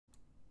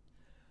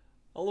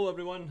Hello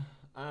everyone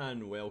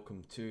and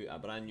welcome to a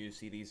brand new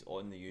series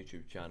on the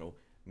YouTube channel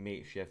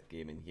Makeshift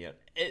Gaming here.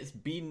 It's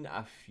been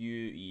a few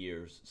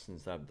years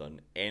since I've done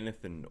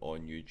anything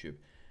on YouTube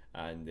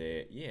and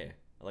yeah,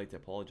 I'd like to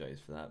apologise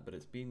for that, but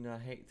it's been a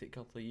hectic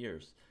couple of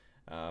years.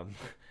 Um,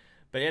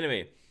 but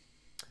anyway,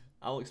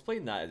 I'll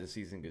explain that as the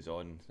season goes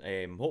on.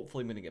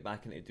 Hopefully I'm going to get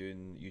back into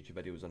doing YouTube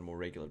videos on a more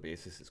regular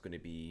basis. It's going to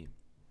be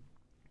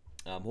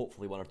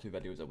hopefully one or two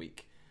videos a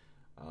week.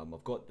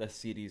 I've got this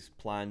series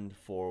planned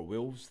for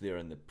Wolves. They're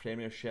in the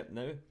Premiership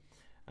now,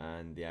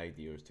 and the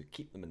idea is to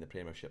keep them in the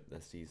Premiership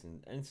this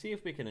season and see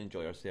if we can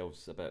enjoy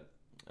ourselves a bit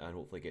and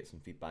hopefully get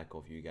some feedback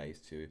off you guys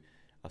too.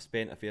 I've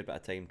spent a fair bit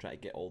of time trying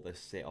to get all this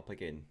set up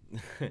again,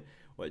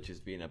 which has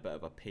been a bit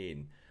of a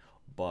pain,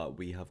 but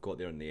we have got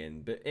there in the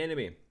end. But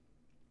anyway,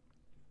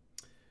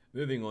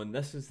 moving on,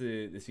 this is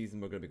the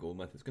season we're going to be going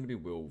with. It's going to be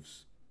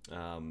Wolves.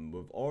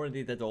 We've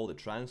already did all the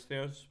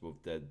transfers.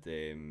 We've did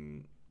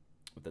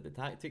the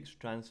tactics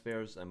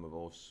transfers, and we've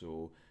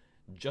also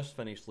just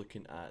finished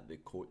looking at the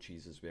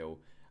coaches as well.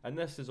 And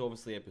this is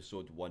obviously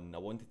episode 1. I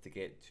wanted to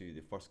get to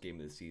the first game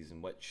of the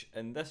season, which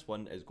in this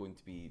one is going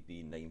to be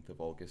the 9th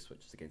of August,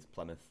 which is against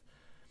Plymouth,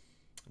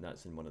 and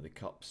that's in one of the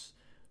cups.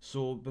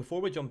 So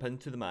before we jump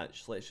into the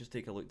match, let's just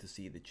take a look to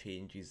see the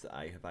changes that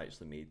I have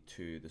actually made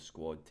to the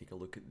squad. Take a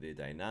look at the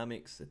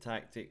dynamics, the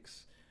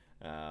tactics,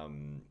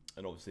 and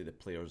obviously the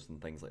players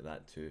and things like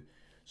that too.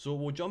 So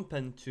we'll jump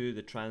into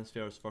the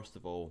transfers first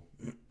of all,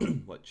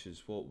 which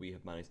is what we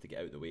have managed to get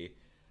out of the way.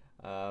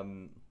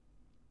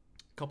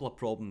 Couple of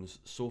problems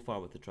so far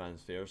with the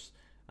transfers.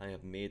 I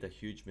have made a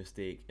huge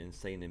mistake in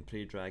signing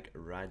Predrag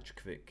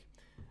Rajkovic.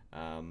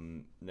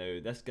 Now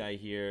this guy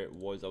here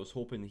I was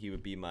hoping he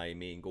would be my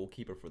main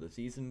goalkeeper for the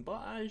season,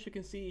 but as you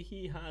can see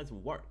he has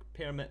work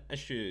permit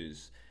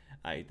issues.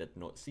 I did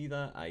not see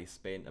that. I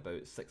spent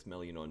about 6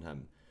 million on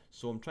him.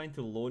 So I'm trying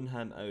to loan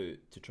him out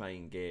to try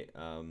and get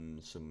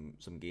some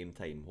game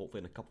time.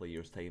 Hopefully in a couple of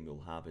years time we'll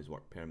have his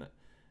work permit.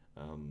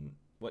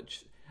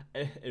 Which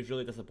is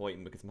really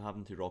disappointing because I'm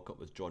having to rock up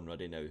with John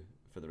Ruddy now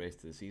for the rest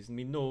of the season. I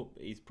mean, no,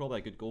 he's probably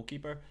a good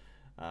goalkeeper,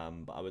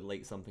 but I would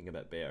like something a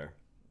bit better.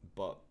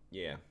 But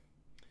yeah,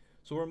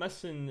 so we're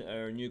missing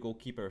our new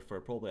goalkeeper for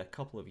probably a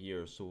couple of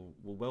years, so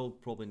we will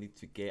probably need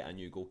to get a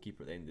new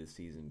goalkeeper at the end of the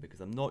season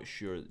because I'm not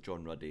sure that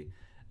John Ruddy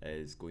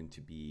is going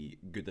to be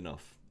good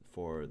enough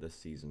for this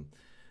season.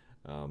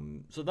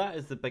 So that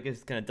is the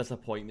biggest kind of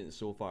disappointment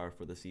so far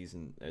for the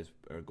season, is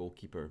our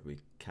goalkeeper we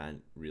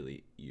can't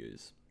really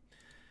use.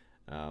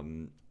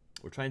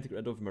 We're trying to get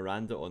rid of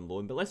Miranda on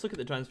loan, but let's look at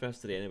the transfer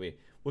history anyway.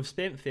 We've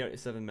spent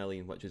 37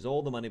 million, which is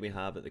all the money we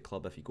have at the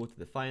club. If you go to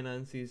the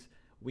finances,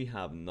 we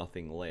have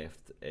nothing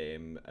left.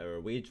 Our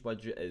wage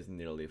budget is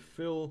nearly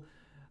full,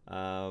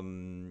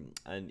 and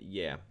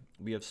yeah,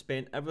 we have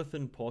spent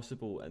everything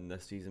possible in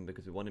this season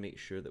because we want to make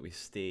sure that we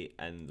stay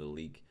in the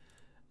league.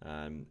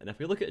 And if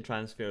we look at the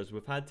transfers,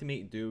 we've had to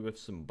make do with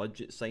some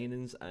budget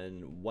signings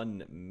and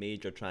one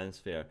major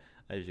transfer.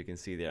 As you can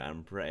see there,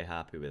 I'm pretty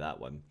happy with that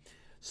one.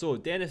 So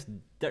Dennis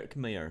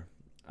Dirkmeyer,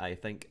 I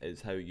think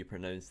is how you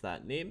pronounce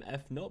that name.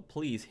 If not,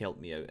 please help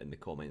me out in the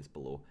comments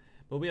below.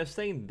 But we have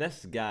signed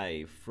this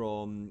guy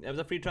from, it was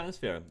a free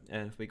transfer.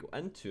 And if we go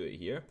into it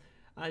here,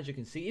 as you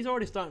can see, he's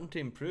already starting to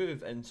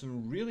improve in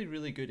some really,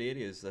 really good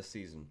areas this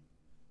season.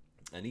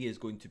 And he is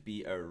going to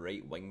be our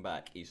right wing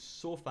back. He's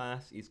so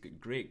fast, he's got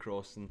great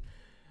crossing,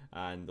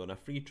 and on a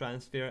free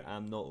transfer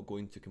I'm not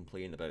going to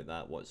complain about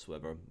that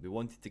whatsoever. We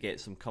wanted to get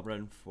some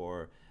covering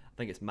for, I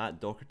think it's Matt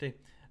Doherty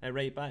at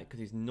right back, because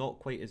he's not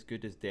quite as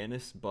good as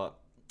Dennis, but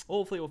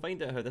hopefully we'll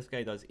find out how this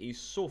guy does. He's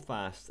so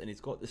fast and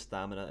he's got the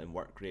stamina and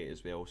work rate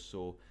as well,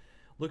 so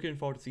looking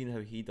forward to seeing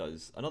how he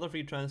does. Another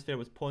free transfer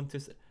was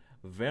Pontus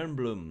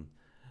Wernbloom.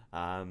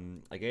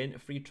 Again, a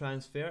free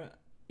transfer.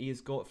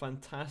 He's got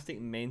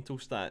fantastic mental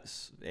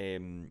stats,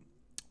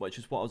 which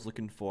is what I was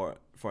looking for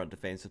a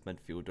defensive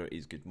midfielder.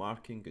 He's good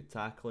marking, good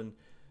tackling,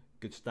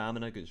 good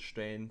stamina, good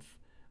strength.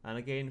 And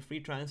again,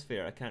 free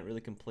transfer, I can't really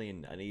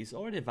complain. And he's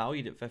already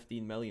valued at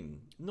 15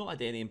 million. Not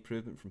had any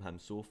improvement from him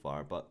so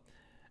far, but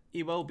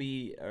he will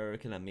be our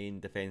kind of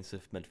main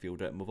defensive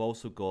midfielder. And we've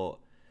also got,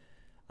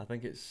 I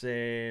think it's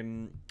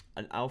an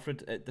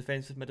Alfred at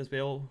defensive mid as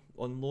well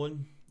on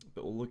loan,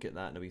 but we'll look at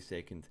that in a wee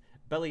second.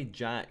 Billy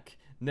Jack.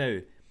 Now,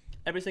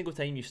 every single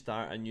time you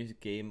start a new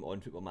game on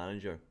Football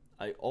Manager,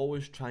 I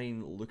always try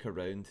and look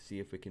around to see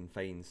if we can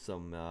find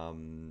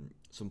some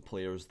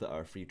players that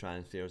are free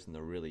transfers and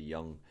they're really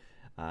young.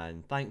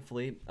 And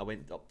thankfully, I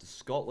went up to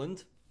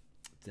Scotland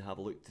to have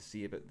a look to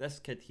see about this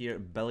kid here,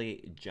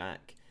 Billy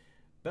Jack.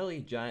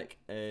 Billy Jack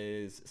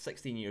is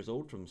 16 years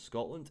old from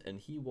Scotland, and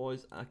he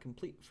was a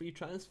complete free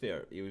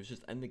transfer. He was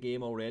just in the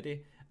game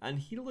already, and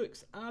he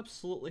looks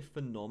absolutely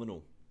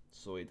phenomenal.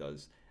 So he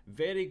does.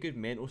 Very good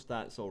mental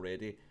stats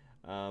already.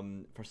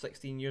 For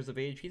 16 years of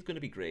age, he's going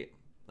to be great.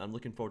 I'm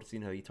looking forward to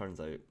seeing how he turns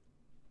out.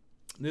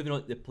 Moving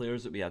on to the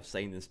players that we have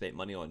signed and spent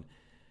money on.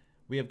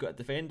 We have got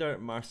defender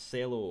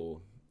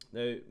Marcelo.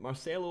 Now,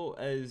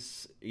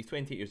 he's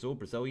 28 years old,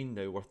 Brazilian,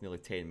 now worth nearly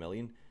 10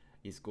 million.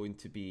 He's going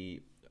to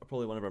be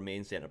probably one of our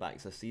main centre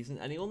backs this season,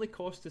 and he only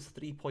cost us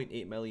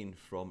 3.8 million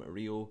from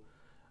Rio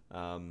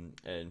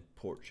in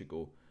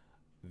Portugal.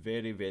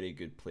 Very, very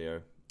good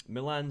player.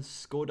 Milan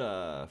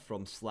Skoda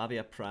from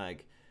Slavia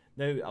Prague.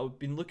 Now, I've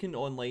been looking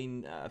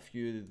online at a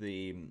few of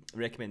the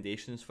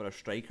recommendations for a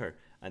striker,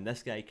 and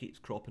this guy keeps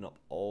cropping up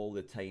all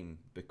the time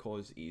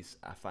because he's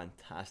a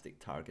fantastic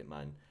target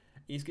man.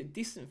 He's got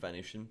decent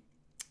finishing,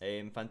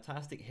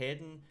 fantastic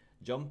heading,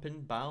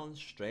 jumping, balance,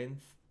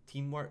 strength,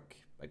 teamwork,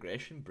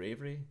 aggression,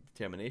 bravery,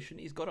 determination.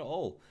 He's got it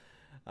all.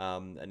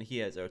 And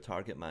he is our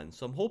target man.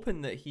 So I'm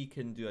hoping that he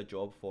can do a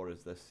job for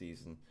us this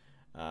season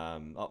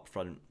up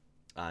front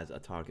as a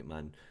target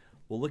man.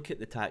 We'll look at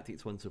the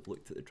tactics once we've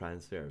looked at the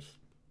transfers.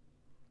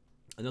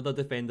 Another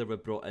defender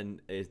we've brought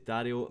in is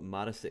Dario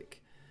Maricic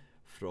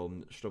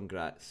from Sturm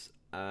Graz.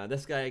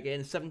 This guy,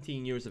 again,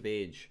 17 years of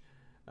age.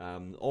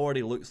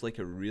 Already looks like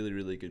a really,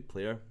 really good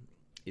player.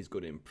 He's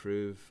going to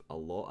improve a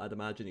lot, I'd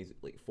imagine. He's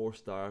like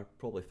 4-star,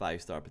 probably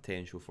 5-star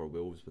potential for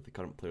Wolves with the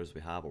current players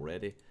we have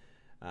already.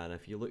 And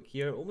if you look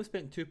here, only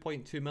spent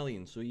 2.2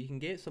 million, so you can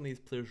get some of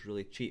these players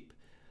really cheap.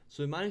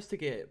 So we managed to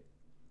get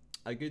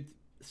a good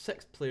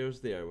 6 players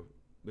there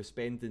with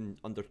spending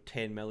under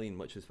 10 million,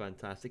 which is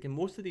fantastic. And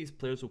most of these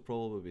players will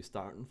probably be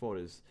starting for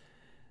us.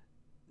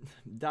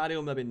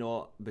 Dario maybe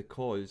not,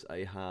 because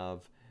I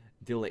have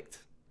De Ligt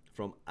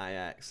from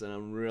Ajax, and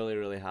I'm really,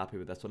 really happy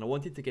with this one. I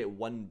wanted to get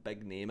one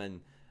big name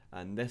in,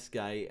 and this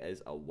guy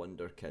is a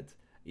wonder kid.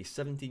 He's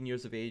 17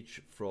 years of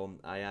age from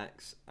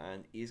Ajax,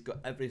 and he's got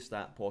every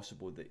stat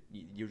possible that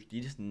you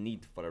just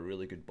need for a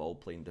really good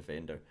ball-playing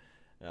defender.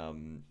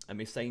 And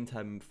we signed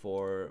him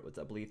for,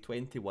 I believe,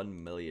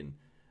 21 million.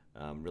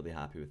 I'm really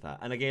happy with that.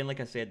 And again, like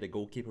I said, the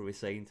goalkeeper we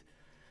signed,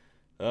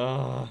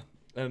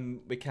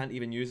 we can't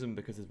even use him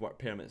because his work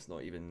permit's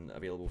not even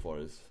available for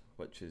us,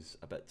 which is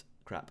a bit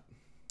crap.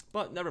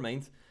 But never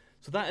mind.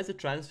 So that is the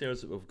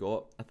transfers that we've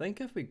got. I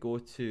think if we go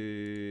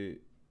to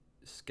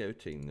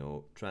scouting,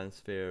 no,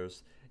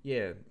 transfers,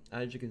 yeah,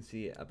 as you can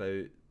see,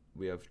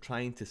 we are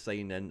trying to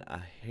sign in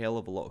a hell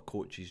of a lot of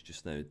coaches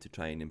just now to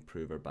try and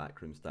improve our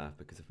backroom staff,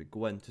 because if we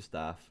go into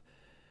staff,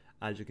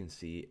 as you can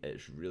see,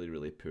 it's really,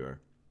 really poor.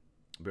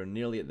 We're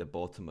nearly at the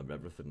bottom of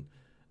everything,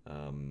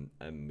 and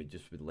we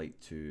just would like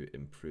to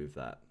improve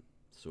that.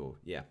 So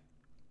yeah,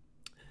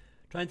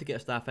 trying to get a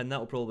staff in. That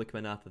will probably come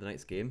in after the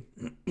next game.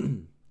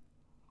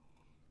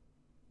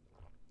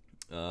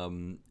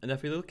 And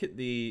if we look at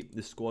the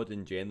squad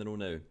in general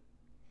now,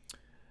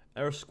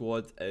 our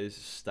squad is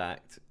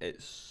stacked.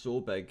 It's so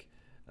big,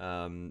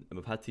 and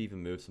we've had to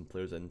even move some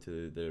players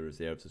into the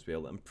reserves as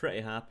well. I'm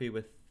pretty happy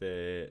with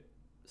the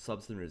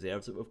subs and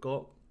reserves that we've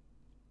got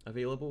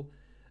available.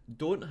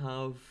 Don't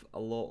have a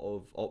lot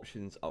of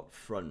options up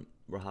front.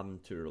 We're having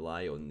to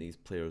rely on these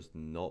players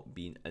not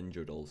being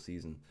injured all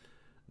season.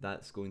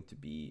 That's going to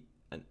be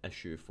an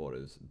issue for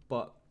us.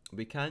 But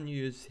we can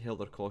use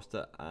Helder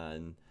Costa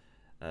and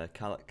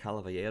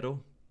Calavallero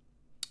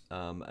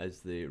as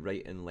the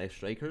right and left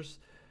strikers.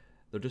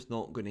 They're just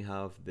not going to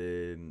have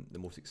the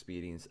most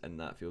experience in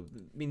that field.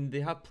 I mean,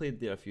 they have played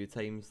there a few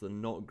times. They're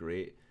not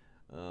great,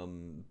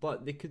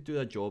 but they could do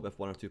a job if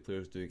one or two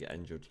players do get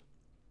injured.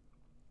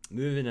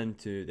 Moving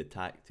into the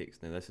tactics,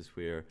 now this is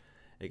where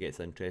it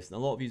gets interesting. A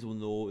lot of you will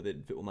know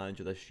that Football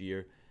Manager this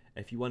year,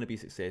 if you want to be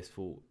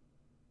successful,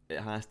 it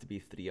has to be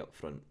 3 up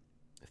front.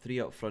 3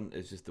 up front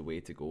is just the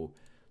way to go.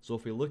 So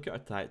if we look at our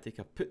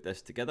tactic, I've put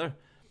this together.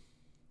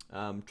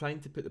 Trying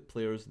to put the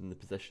players in the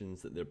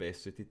positions that they're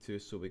best suited to.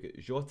 So we got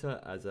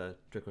Jota as a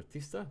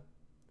trequartista,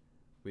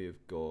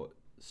 we've got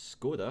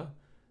Skoda,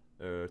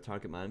 our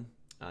target man,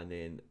 and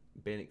then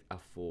Benik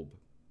Afobe,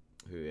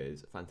 who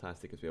is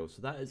fantastic as well.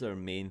 So that is our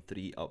main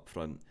 3 up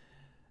front.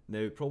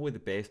 Now, probably the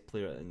best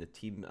player in the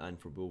team and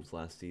for Wolves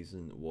last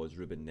season was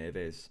Ruben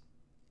Neves.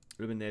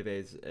 Ruben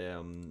Neves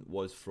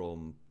was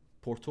from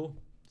Porto,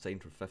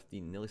 signed for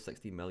 15, nearly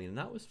 16 million, and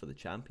that was for the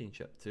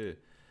Championship too,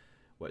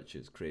 which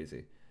is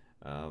crazy.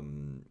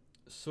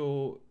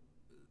 So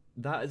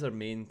that is our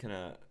main kind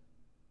of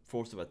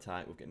force of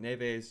attack. We've got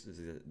Neves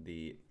as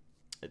the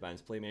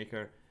advanced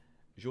playmaker,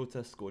 Jota,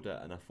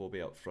 Skoda and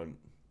Afobe up front,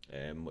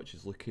 which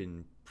is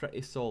looking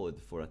pretty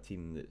solid for a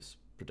team that's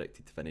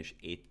predicted to finish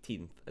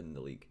 18th in the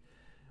league.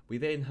 We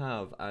then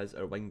have as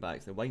our wing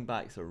backs. Now, wing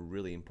backs are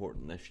really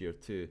important this year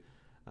too.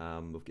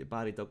 We've got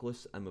Barry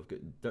Douglas and we've got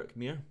Dirk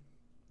Meer.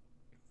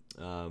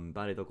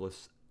 Barry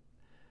Douglas,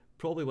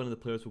 probably one of the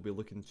players we'll be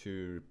looking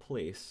to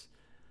replace,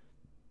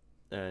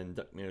 and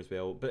Dirk Meer as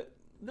well, but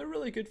they're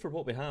really good for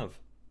what we have.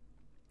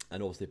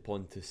 And obviously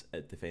Pontus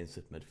at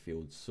defensive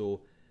midfield.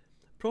 So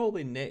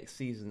probably next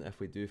season, if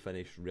we do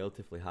finish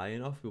relatively high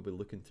enough, we'll be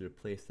looking to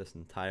replace this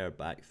entire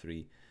back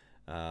 3.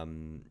 Now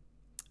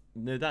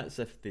that's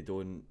if they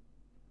don't,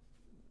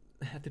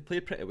 if they play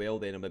pretty well,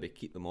 then I'll maybe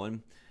keep them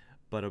on,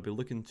 but I'll be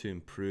looking to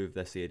improve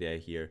this area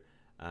here.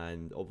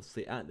 And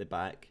obviously at the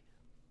back,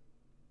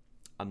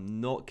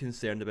 I'm not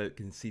concerned about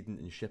conceding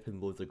and shipping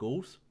loads of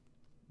goals.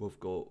 We've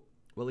got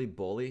Willy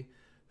Bolly,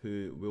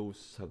 who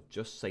Wolves have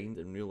just signed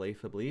in real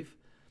life, I believe,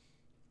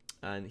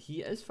 and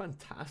he is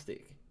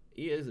fantastic.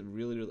 He is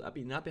really, really.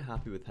 I'd be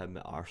happy with him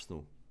at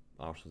Arsenal.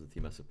 Arsenal's the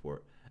team I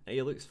support. And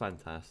he looks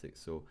fantastic.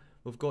 So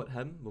we've got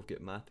him. We've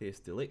got Matthias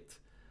de Ligt,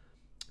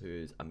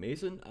 who's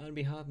amazing, and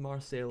we have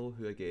Marcelo,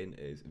 who again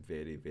is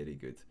very, very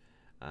good,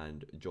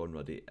 and John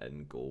Ruddy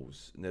in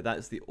goals. Now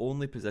that's the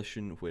only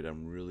position where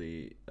I'm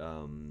really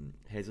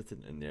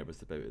hesitant and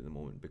nervous about at the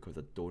moment, because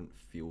I don't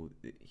feel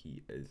that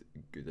he is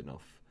good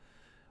enough.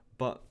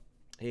 But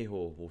hey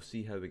ho, we'll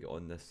see how we get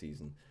on this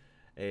season.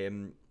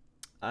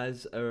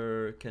 As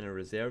our kind of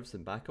reserves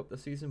and backup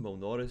this season, Will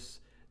Norris,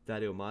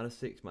 Dario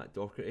Marisic, Matt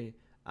Doherty,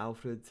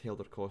 Alfred,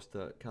 Helder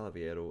Costa,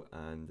 Calaviero,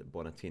 and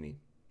Bonatini.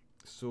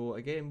 So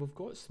again, we've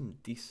got some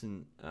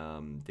decent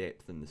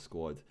depth in the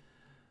squad,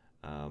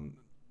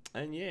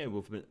 and yeah,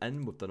 we've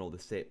done all the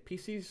set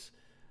pieces.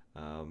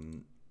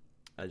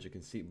 As you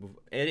can see, we've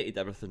edited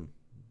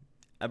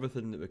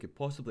everything that we could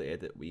possibly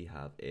edit. We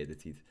have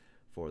edited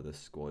for this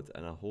squad,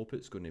 and I hope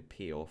it's going to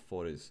pay off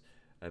for us.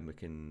 And we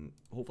can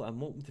hopefully, I'm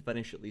hoping to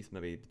finish at least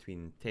maybe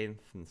between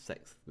 10th and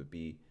 6th would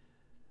be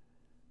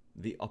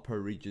the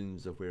upper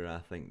regions of where I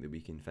think that we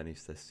can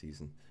finish this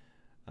season.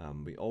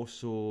 We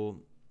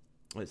also,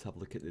 let's have a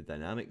look at the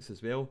dynamics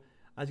as well.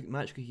 As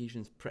match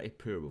cohesion is pretty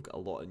poor. We've got a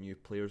lot of new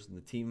players in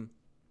the team,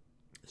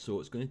 so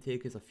it's going to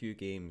take us a few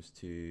games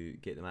to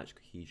get the match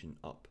cohesion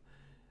up.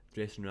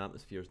 Dressing room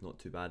atmosphere is not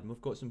too bad, and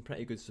we've got some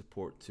pretty good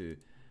support too.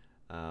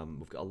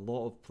 We've got a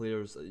lot of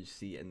players that you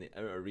see in the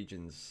outer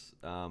regions,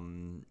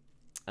 and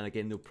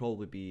again, there'll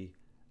probably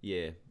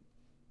be,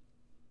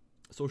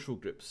 social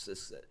groups.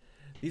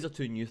 These are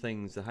two new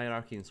things, the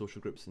hierarchy and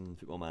social groups in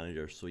Football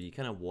Manager. So you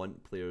kind of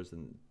want players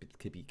and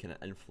could be kind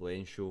of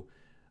influential.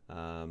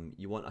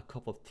 You want a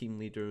couple of team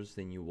leaders,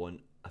 then you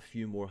want a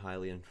few more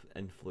highly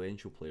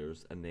influential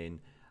players, and then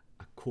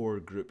a core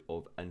group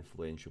of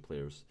influential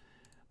players.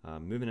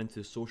 Moving into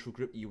the social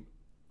group,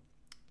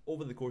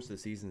 over the course of the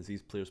season, as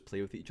these players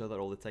play with each other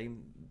all the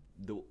time,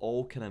 they'll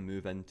all kind of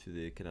move into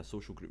the kind of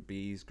social group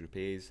Bs, group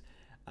As,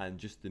 and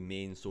just the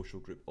main social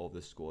group of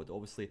the squad.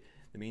 Obviously,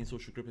 the main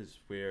social group is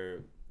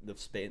where they've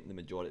spent the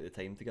majority of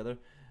the time together.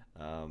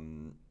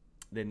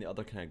 Then the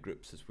other kind of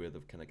groups is where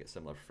they've kind of got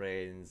similar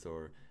friends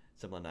or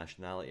similar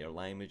nationality or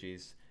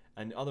languages,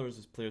 and others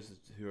is players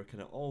who are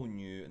kind of all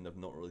new and they've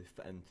not really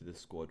fit into the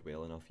squad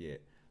well enough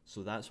yet.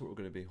 So that's what we're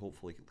going to be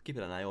hopefully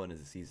keeping an eye on as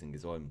the season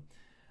goes on,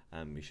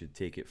 and we should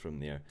take it from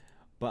there.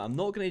 But I'm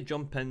not going to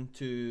jump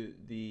into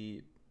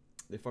the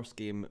first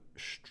game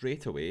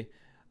straight away.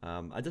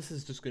 This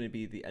is just going to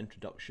be the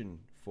introduction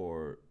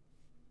for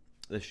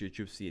this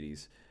YouTube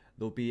series.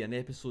 There'll be an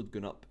episode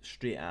going up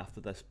straight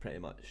after this pretty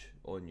much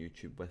on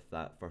YouTube with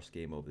that first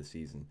game of the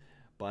season.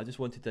 But I just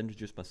wanted to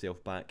introduce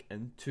myself back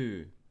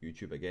into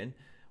YouTube again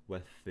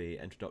with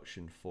the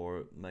introduction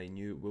for my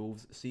new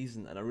Wolves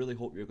season, and I really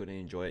hope you're going to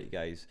enjoy it,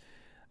 guys.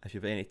 If you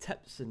have any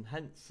tips and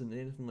hints and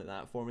anything like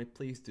that for me,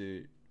 please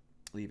do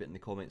leave it in the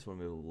comments for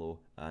me below.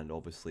 And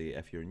obviously,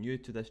 if you're new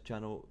to this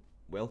channel,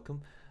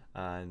 welcome,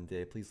 and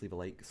please leave a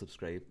like,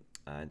 subscribe,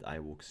 and I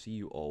will see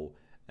you all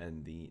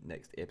in the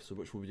next episode,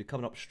 which will be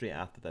coming up straight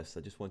after this.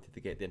 I just wanted to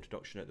get the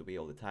introduction out of the way,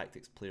 all the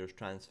tactics, players,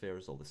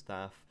 transfers, all the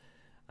staff,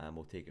 and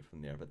we'll take it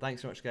from there. But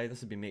thanks so much, guys.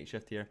 This has been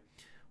Makeshift here.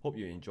 Hope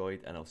you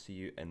enjoyed, and I'll see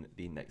you in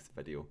the next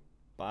video.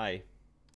 Bye.